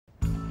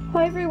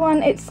Hi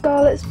everyone, it's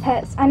Scarlett's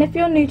Pets, and if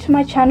you're new to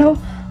my channel,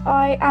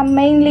 I am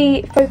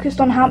mainly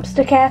focused on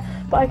hamster care,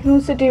 but I can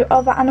also do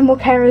other animal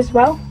care as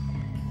well.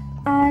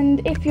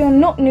 And if you're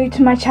not new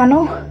to my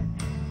channel,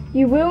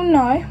 you will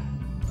know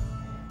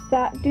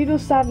that Doodle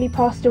sadly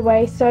passed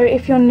away. So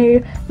if you're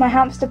new, my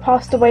hamster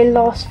passed away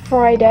last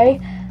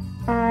Friday,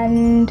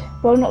 and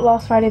well, not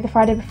last Friday, the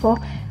Friday before,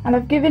 and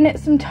I've given it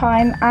some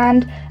time,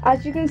 and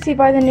as you can see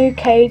by the new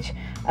cage,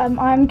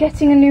 I'm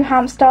getting a new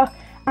hamster.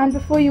 And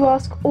before you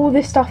ask, all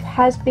this stuff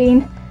has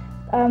been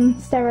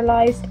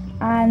sterilised,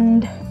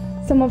 and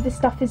some of this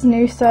stuff is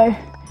new, so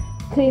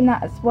clean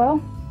that as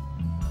well.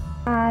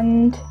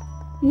 And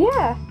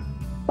yeah,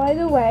 by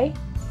the way,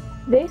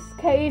 this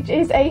cage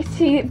is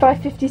 80 by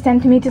 50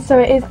 centimetres, so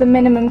it is the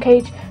minimum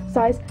cage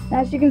size. And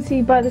as you can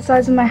see by the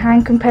size of my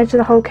hand compared to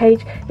the whole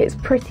cage, it's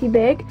pretty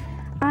big.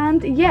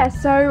 And yeah,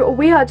 so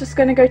we are just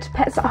going to go to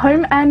Pets at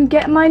Home and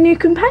get my new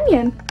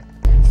companion.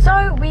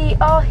 So we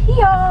are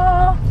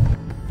here.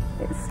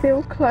 It's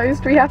still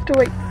closed, we have to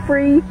wait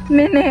 3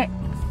 minutes.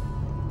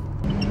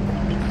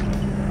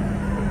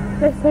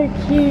 They're so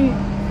cute.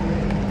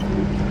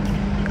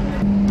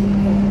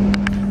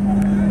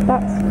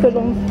 That's full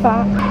on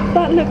fat.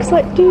 That looks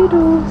like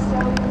Doodles.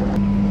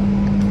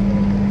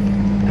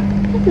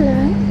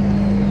 Hello.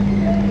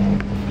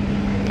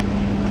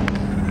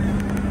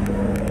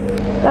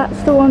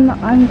 That's the one that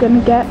I'm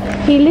gonna get.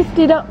 He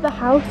lifted up the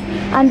house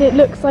and it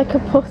looks like a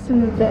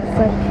possum a bit,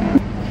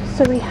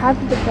 so we have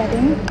the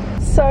bedding.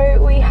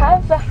 So we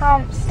have the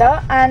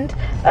hamster, and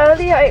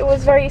earlier it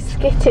was very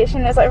skittish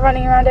and it was like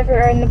running around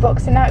everywhere in the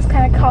box, and now it's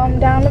kind of calmed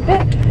down a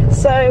bit.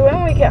 So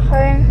when we get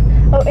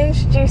home, I'll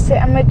introduce it,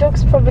 and my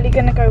dog's probably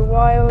going to go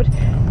wild.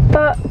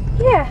 But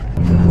yeah,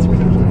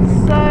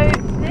 so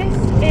this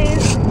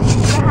is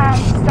the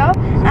hamster,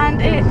 and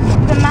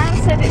the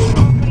man said it's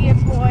probably a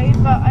boy,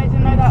 but I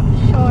don't know that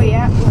for sure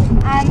yet.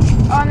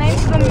 And our name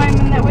for the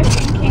moment that we're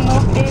thinking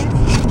of is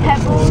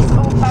Pebbles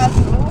or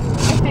Basil.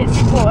 If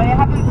it's a boy, I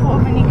haven't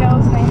thought of any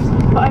girls' names,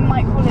 but I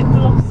might call it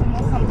Blossom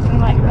or something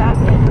like that.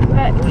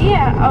 But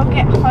yeah, I'll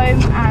get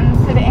home and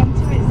put it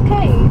into its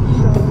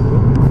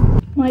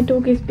cage. My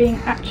dog is being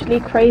actually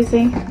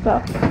crazy,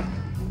 but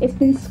it's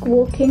been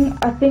squawking.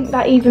 I think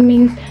that either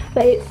means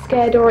that it's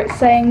scared or it's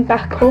saying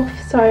back off,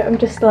 so I'm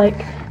just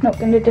like not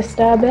going to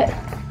disturb it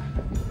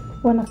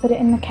when I put it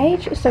in the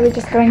cage. So we're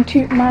just going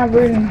to my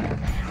room,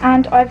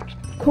 and I've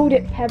called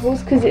it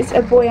Pebbles because it's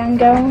a boy and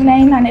girl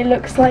name and it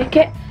looks like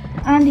it.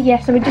 And yeah,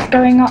 so we're just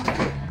going up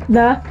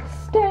the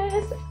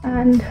stairs,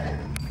 and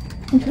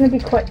I'm trying to be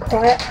quite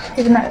quiet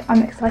even though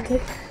I'm excited.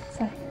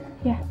 So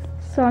yeah,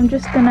 so I'm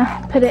just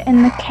gonna put it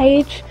in the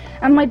cage,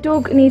 and my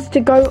dog needs to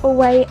go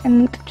away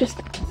and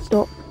just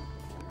stop.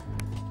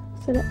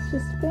 So let's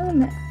just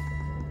film it.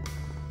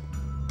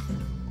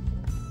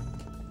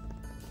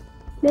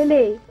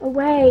 Lily,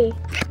 away!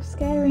 You're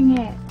scaring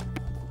it.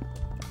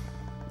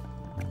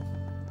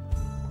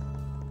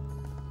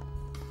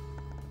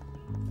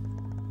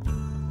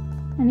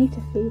 I need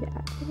to feed it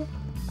actually.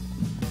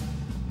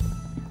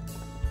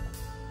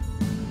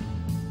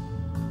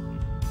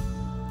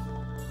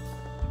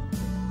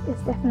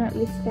 It's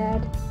definitely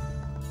scared.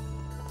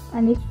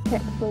 I need to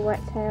check for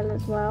wet tail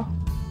as well.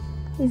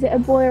 Is it a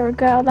boy or a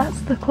girl?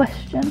 That's the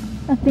question.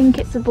 I think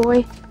it's a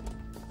boy.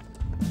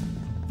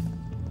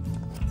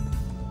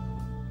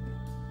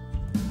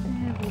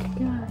 There we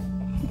go.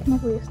 You can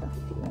have all your stuff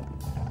if you want.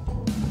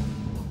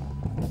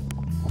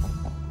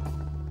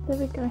 There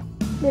we go.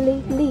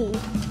 Lily,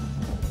 leave.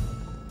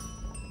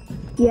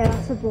 Yeah,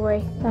 that's a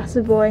boy. That's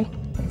a boy.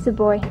 It's a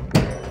boy.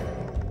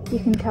 You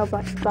can tell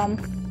by his bum.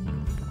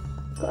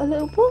 Got a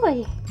little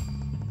boy.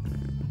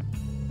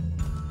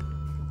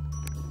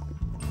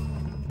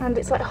 And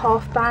it's like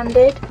half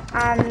banded,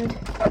 and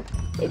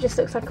it just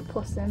looks like a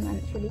possum, and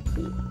it's really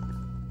cute.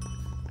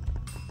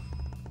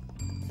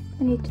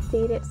 I need to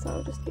feed it, so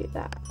I'll just do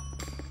that.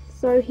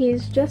 So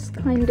he's just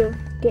kind of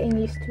getting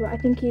used to it. I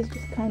think he's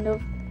just kind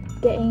of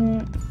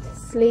getting to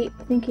sleep.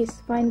 I think he's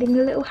finding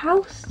a little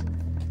house.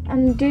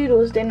 And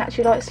Doodles didn't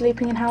actually like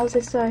sleeping in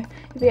houses, so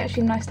it'd be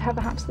actually nice to have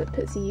a hamster that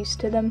puts you used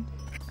to them.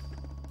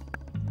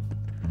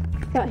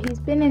 But he's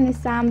been in the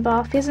sand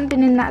bath. He hasn't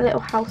been in that little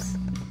house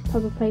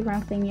type of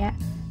playground thing yet.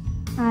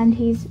 And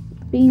he's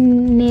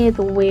been near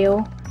the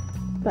wheel,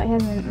 but he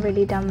hasn't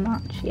really done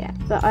much yet.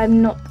 But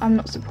I'm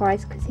not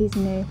surprised because he's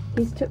new.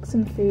 He's took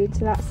some food,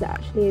 so that's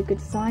actually a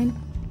good sign.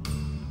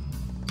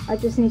 I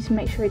just need to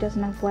make sure he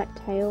doesn't have wet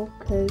tail,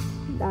 because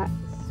that's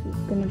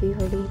going to be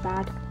really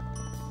bad.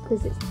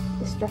 Because it's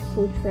a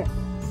stressful trip,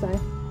 so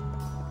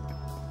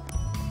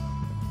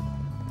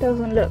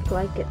doesn't look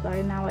like it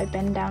though. Now I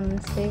bend down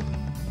and see,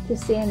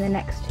 just see in the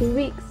next 2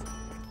 weeks.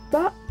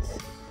 But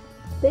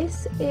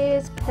this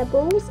is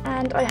Pebbles,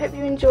 and I hope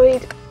you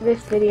enjoyed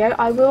this video.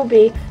 I will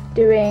be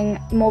doing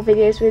more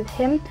videos with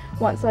him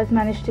once I've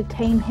managed to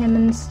tame him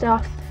and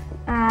stuff,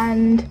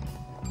 and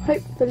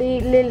hopefully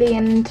Lily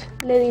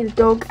the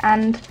dog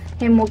and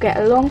him will get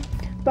along.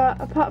 But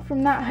apart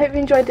from that, I hope you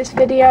enjoyed this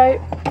video,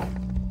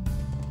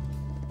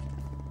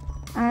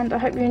 and I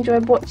hope you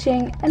enjoyed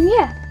watching, and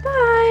yeah,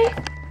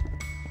 bye!